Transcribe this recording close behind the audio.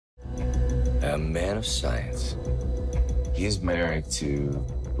a man of science. He is married to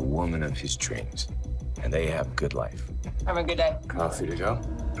the woman of his dreams, and they have a good life. Have a good day. Coffee to go?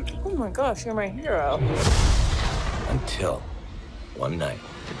 Oh my gosh, you're my hero. Until one night,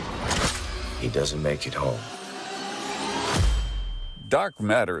 he doesn't make it home. Dark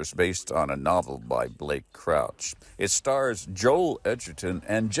Matter is based on a novel by Blake Crouch. It stars Joel Edgerton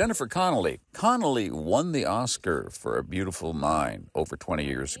and Jennifer Connelly. Connelly won the Oscar for A Beautiful Mind over 20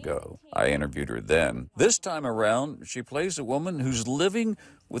 years ago. I interviewed her then. This time around, she plays a woman who's living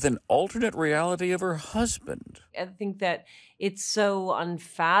with an alternate reality of her husband. I think that it's so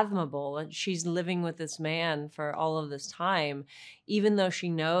unfathomable. And she's living with this man for all of this time, even though she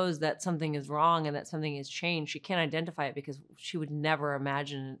knows that something is wrong and that something has changed. She can't identify it because she would never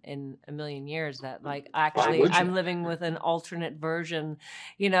imagine in a million years that, like, actually I'm living with an alternate version,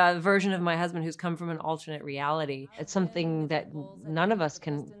 you know, a version of my husband who's come from an alternate reality. It's something that none of us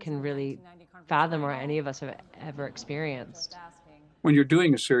can really fathom or any of us have ever experienced. When you're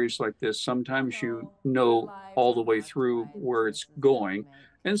doing a series like this, sometimes you know all the way through where it's going,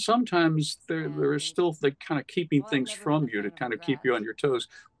 and sometimes there is still the kind of keeping things from you to kind of keep you on your toes.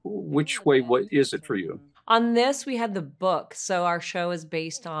 Which way, what is it for you? On this, we had the book. So our show is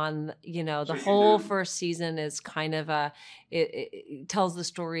based on, you know, the whole first season is kind of it tells the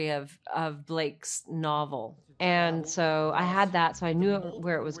story of Blake's novel. And so I had that, so I knew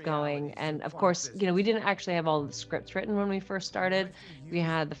where it was going. And of course, you know, we didn't actually have all the scripts written when we first started. We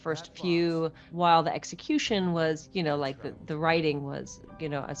had the first few, while the execution was, you know, like the writing was, you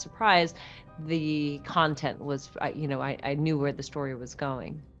know, a surprise. The content was, you know, I knew where the story was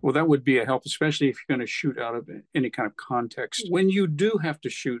going. Well, that would be a help, especially if you're going to shoot out of any kind of context. When you do have to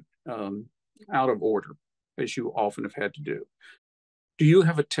shoot out of order, as you often have had to do you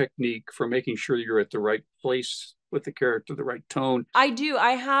have a technique for making sure you're at the right place with the character, the right tone? I do.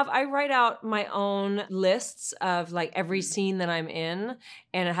 I write out my own lists of like every scene that I'm in,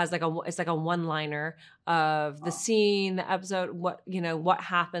 and it has it's like a one-liner of the scene, the episode, what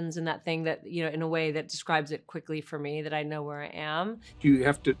happens in that thing that, you know, in a way that describes it quickly for me, that I know where I am. Do you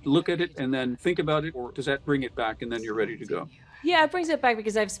have to look at it and then think about it, or does that bring it back and then you're ready to go? Yeah, it brings it back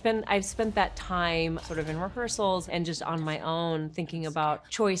because I've spent that time sort of in rehearsals and just on my own thinking about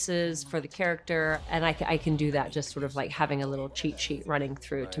choices for the character, and I can do that just sort of like having a little cheat sheet running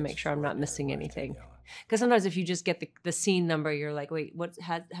through to make sure I'm not missing anything. Because sometimes if you just get the scene number, you're like, wait,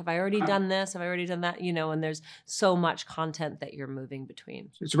 have I already done this? Have I already done that? You know, and there's so much content that you're moving between.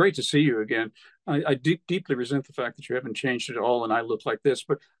 It's great to see you again. I deeply resent the fact that you haven't changed at all and I look like this,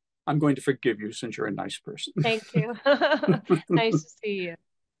 but I'm going to forgive you since you're a nice person. Thank you. Nice to see you.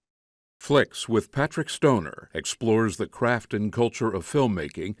 Flicks with Patrick Stoner explores the craft and culture of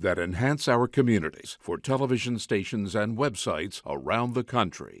filmmaking that enhance our communities for television stations and websites around the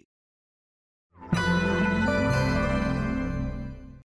country.